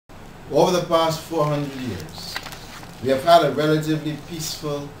Over the past 400 years, we have had a relatively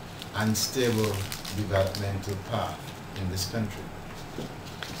peaceful and stable developmental path in this country.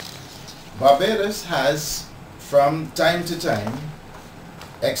 Barbados has, from time to time,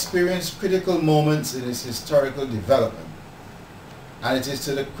 experienced critical moments in its historical development, and it is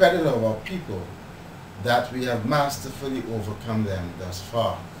to the credit of our people that we have masterfully overcome them thus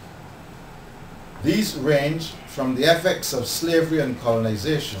far. These range from the effects of slavery and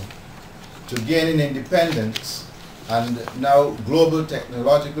colonization to gaining independence and now global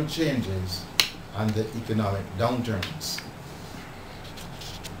technological changes and the economic downturns.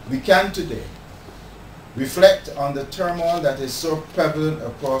 We can today reflect on the turmoil that is so prevalent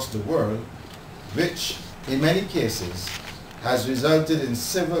across the world, which in many cases has resulted in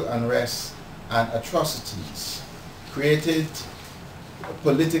civil unrest and atrocities, created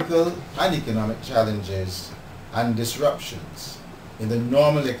political and economic challenges and disruptions in the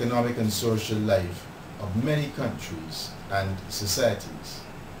normal economic and social life of many countries and societies.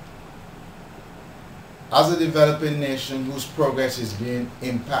 As a developing nation whose progress is being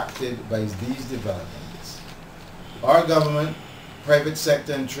impacted by these developments, our government, private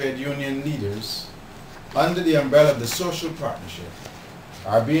sector and trade union leaders, under the umbrella of the social partnership,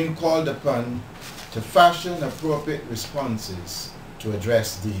 are being called upon to fashion appropriate responses to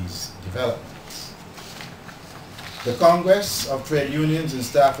address these developments. The Congress of Trade Unions and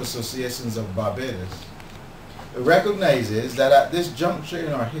Staff Associations of Barbados recognizes that at this juncture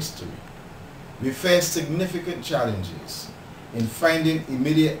in our history, we face significant challenges in finding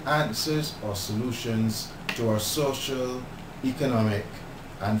immediate answers or solutions to our social, economic,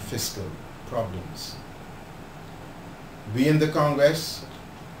 and fiscal problems. We in the Congress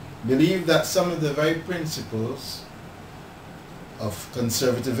believe that some of the very principles of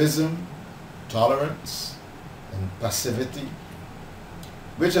conservatism, tolerance, and passivity,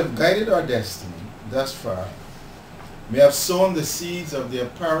 which have guided our destiny thus far, may have sown the seeds of the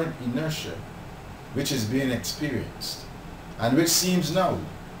apparent inertia which is being experienced, and which seems now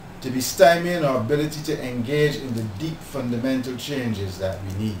to be stymieing our ability to engage in the deep fundamental changes that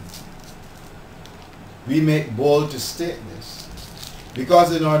we need. We make bold to state this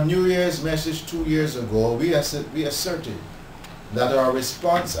because in our New Year's message 2 years ago, we asserted that our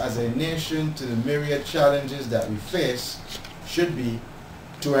response as a nation to the myriad challenges that we face should be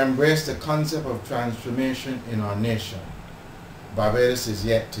to embrace the concept of transformation in our nation. Barbados is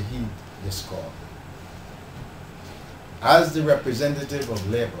yet to heed this call. As the representative of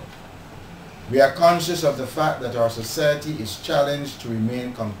labor, we are conscious of the fact that our society is challenged to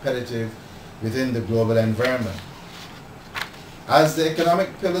remain competitive within the global environment. As the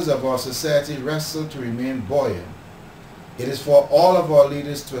economic pillars of our society wrestle to remain buoyant, it is for all of our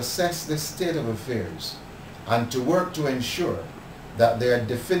leaders to assess this state of affairs and to work to ensure that there are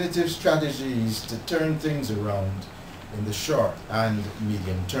definitive strategies to turn things around in the short and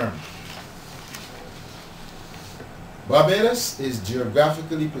medium term. Barbados is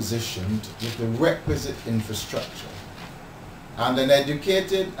geographically positioned with the requisite infrastructure and an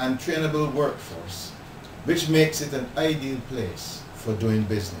educated and trainable workforce, which makes it an ideal place for doing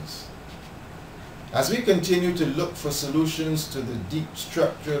business. As we continue to look for solutions to the deep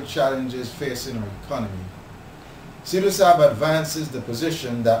structural challenges facing our economy, CIDUSAB advances the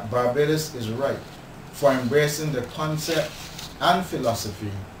position that Barbados is ripe for embracing the concept and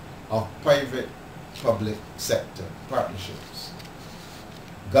philosophy of private-public sector partnerships.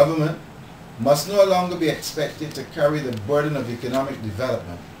 Government must no longer be expected to carry the burden of economic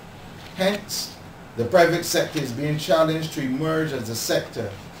development. Hence, the private sector is being challenged to emerge as the sector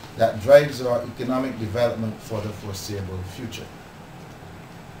that drives our economic development for the foreseeable future.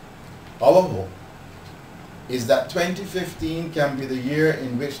 Our hope is that 2015 can be the year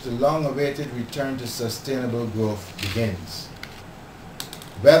in which the long-awaited return to sustainable growth begins.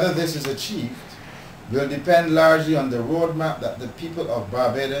 Whether this is achieved will depend largely on the roadmap that the people of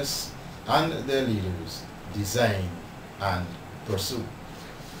Barbados and their leaders design and pursue.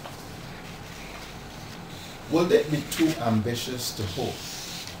 Will it be too ambitious to hope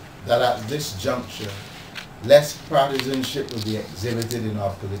that at this juncture less partisanship will be exhibited in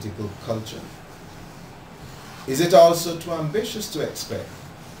our political culture? Is it also too ambitious to expect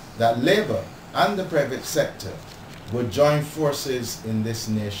that labor and the private sector would join forces in this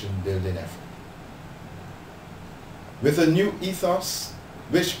nation-building effort? With a new ethos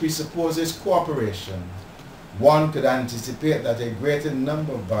which presupposes cooperation, one could anticipate that a greater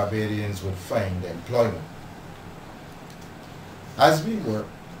number of Barbadians would find employment. As we work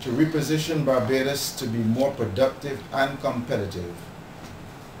to reposition Barbados to be more productive and competitive,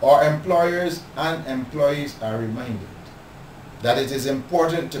 our employers and employees are reminded that it is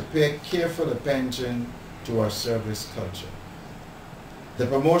important to pay careful attention to our service culture. The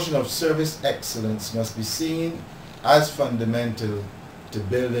promotion of service excellence must be seen as fundamental to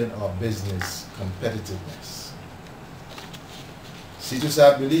building our business competitiveness.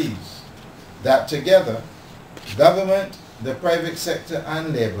 CITUSAB believes that together, government, the private sector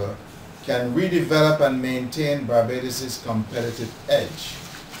and labor can redevelop and maintain Barbados' competitive edge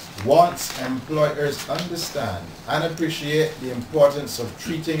once employers understand and appreciate the importance of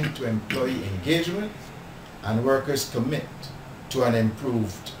treating to employee engagement and workers commit to an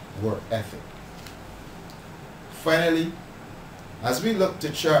improved work ethic. Finally, as we look to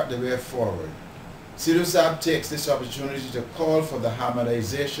chart the way forward, CITUSAB takes this opportunity to call for the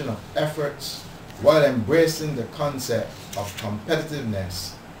harmonization of efforts while embracing the concept of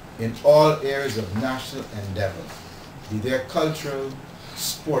competitiveness in all areas of national endeavor, be they cultural,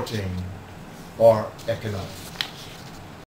 sporting, or economic.